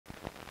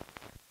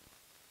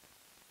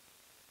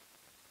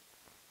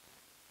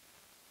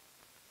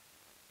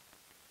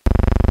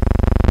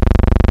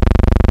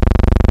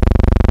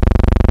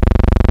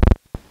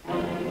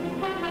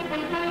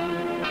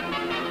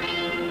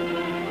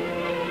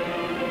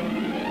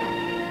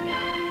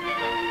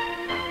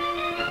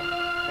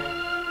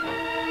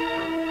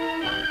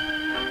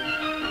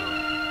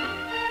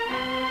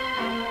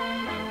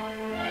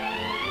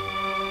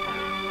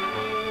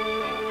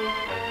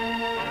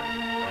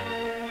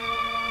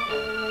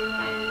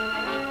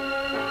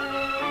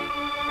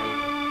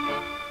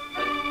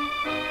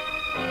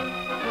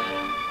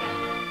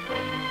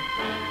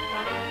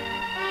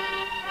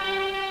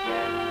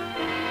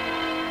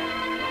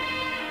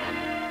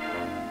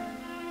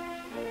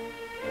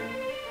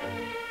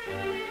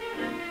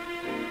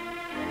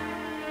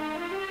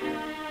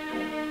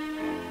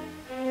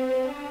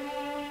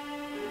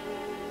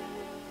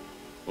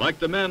Like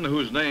the men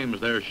whose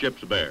names their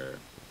ships bear,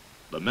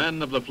 the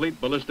men of the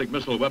Fleet Ballistic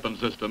Missile Weapon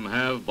System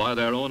have, by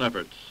their own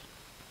efforts,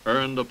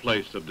 earned a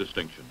place of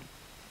distinction.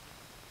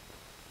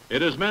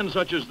 It is men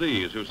such as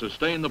these who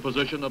sustain the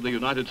position of the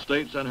United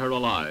States and her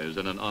allies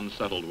in an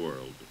unsettled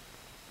world.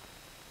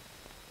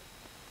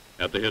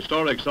 At the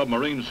historic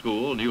submarine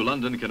school, New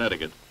London,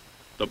 Connecticut,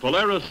 the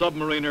Polaris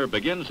submariner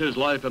begins his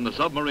life in the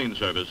submarine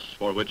service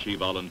for which he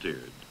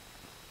volunteered.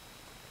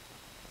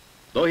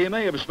 Though he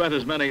may have spent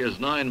as many as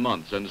 9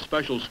 months in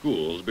special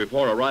schools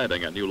before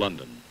arriving at New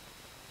London,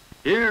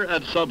 here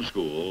at sub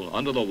school,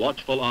 under the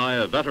watchful eye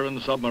of veteran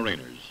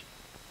submariners,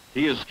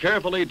 he is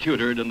carefully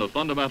tutored in the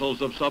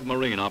fundamentals of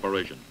submarine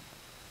operation,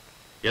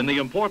 in the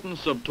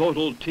importance of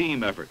total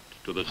team effort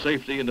to the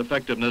safety and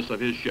effectiveness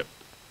of his ship,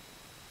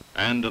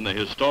 and in the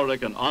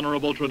historic and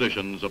honorable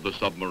traditions of the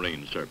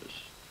submarine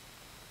service.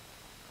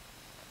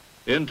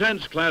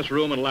 Intense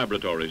classroom and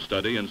laboratory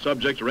study in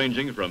subjects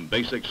ranging from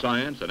basic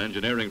science and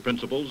engineering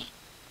principles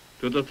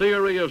to the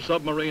theory of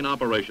submarine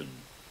operation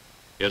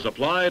is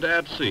applied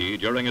at sea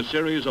during a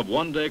series of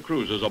one-day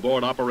cruises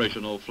aboard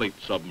operational fleet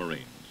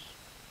submarines.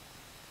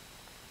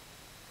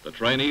 The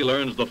trainee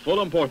learns the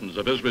full importance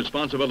of his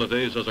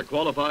responsibilities as a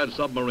qualified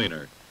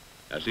submariner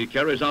as he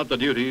carries out the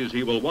duties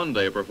he will one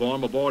day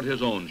perform aboard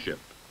his own ship.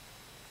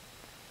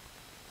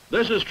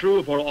 This is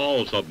true for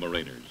all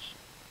submariners,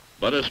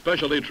 but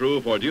especially true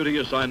for duty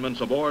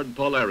assignments aboard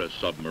Polaris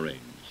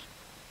submarines.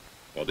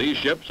 For these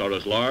ships are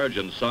as large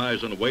in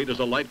size and weight as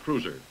a light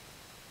cruiser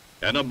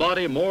and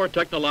embody more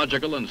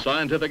technological and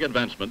scientific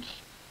advancements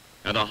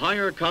and a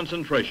higher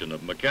concentration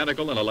of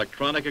mechanical and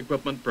electronic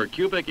equipment per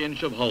cubic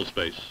inch of hull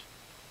space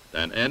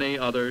than any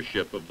other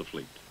ship of the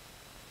fleet.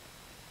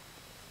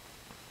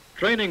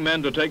 Training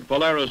men to take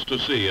Polaris to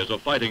sea as a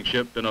fighting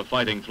ship in a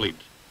fighting fleet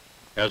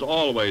has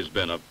always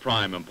been of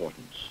prime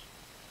importance.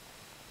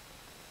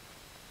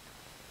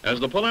 As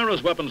the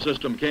Polaris weapon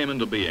system came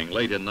into being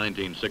late in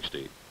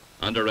 1960,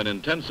 under an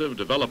intensive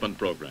development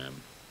program,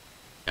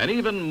 an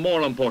even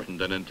more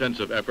important and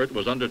intensive effort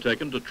was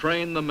undertaken to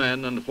train the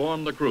men and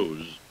form the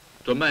crews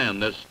to man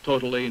this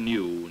totally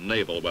new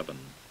naval weapon.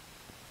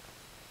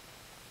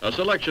 A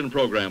selection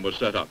program was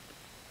set up,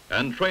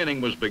 and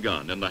training was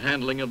begun in the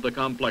handling of the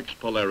complex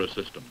Polaris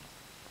system.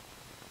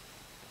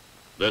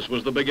 This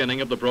was the beginning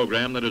of the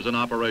program that is in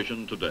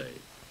operation today.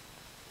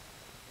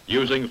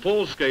 Using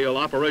full-scale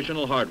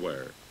operational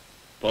hardware,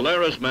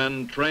 Polaris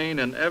men train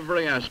in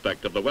every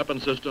aspect of the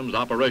weapon system's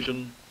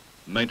operation,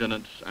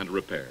 maintenance, and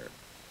repair.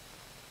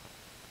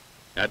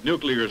 At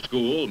nuclear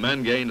school,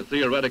 men gain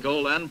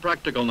theoretical and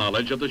practical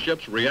knowledge of the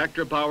ship's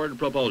reactor-powered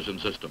propulsion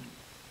system.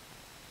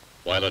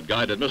 While at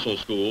guided missile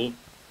school,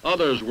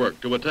 others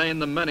work to attain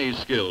the many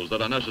skills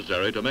that are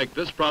necessary to make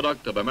this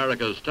product of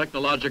America's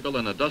technological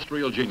and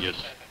industrial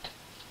genius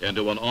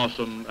into an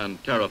awesome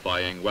and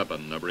terrifying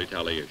weapon of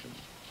retaliation.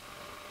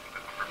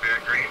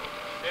 Prepare green.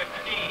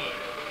 15.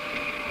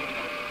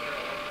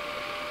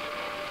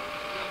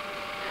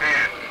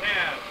 10.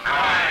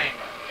 9.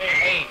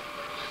 8.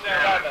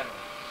 7.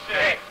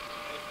 6.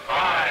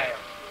 5.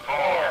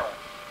 4.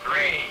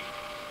 3.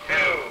 2.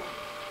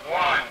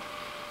 1.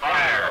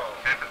 Fire.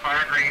 Set the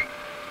fire green.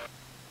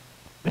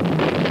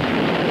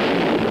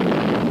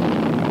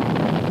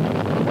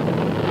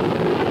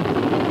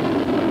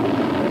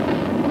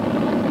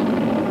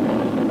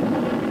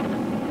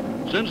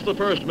 Since the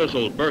first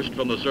missile burst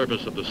from the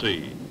surface of the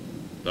sea,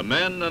 the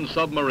men and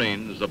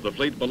submarines of the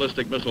Fleet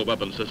Ballistic Missile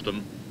Weapon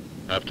System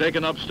have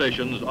taken up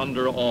stations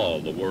under all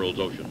the world's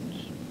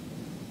oceans.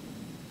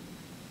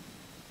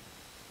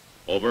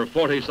 Over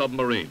 40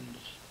 submarines,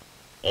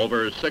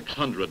 over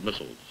 600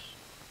 missiles.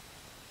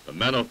 The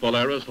men of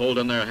Polaris hold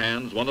in their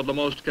hands one of the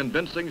most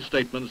convincing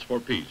statements for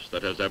peace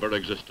that has ever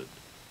existed.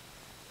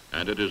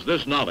 And it is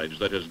this knowledge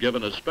that has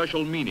given a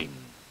special meaning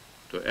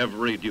to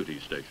every duty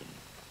station.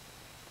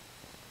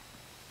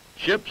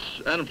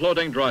 Ships and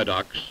floating dry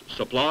docks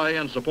supply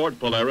and support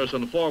Polaris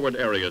and forward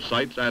area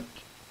sites at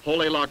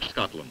Holy Loch,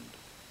 Scotland,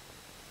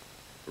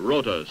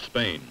 Rota,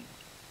 Spain,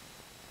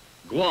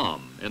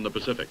 Guam in the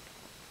Pacific,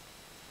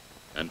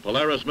 and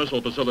Polaris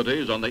missile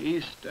facilities on the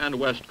east and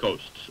west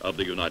coasts of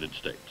the United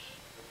States.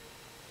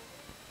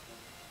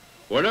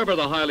 Wherever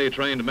the highly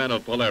trained men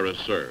of Polaris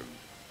serve,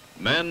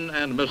 men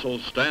and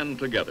missiles stand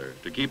together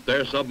to keep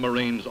their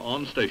submarines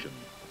on station,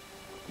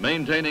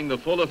 maintaining the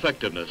full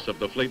effectiveness of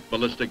the Fleet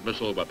Ballistic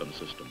Missile Weapon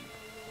System.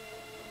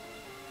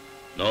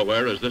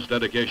 Nowhere is this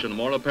dedication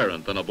more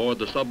apparent than aboard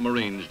the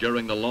submarines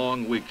during the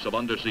long weeks of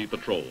undersea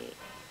patrol,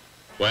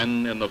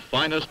 when, in the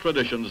finest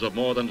traditions of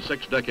more than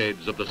 6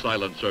 decades of the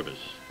silent service,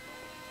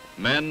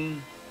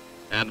 men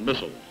and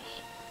missiles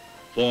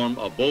form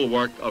a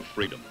bulwark of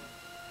freedom,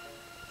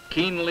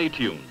 keenly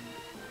tuned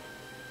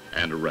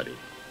and ready.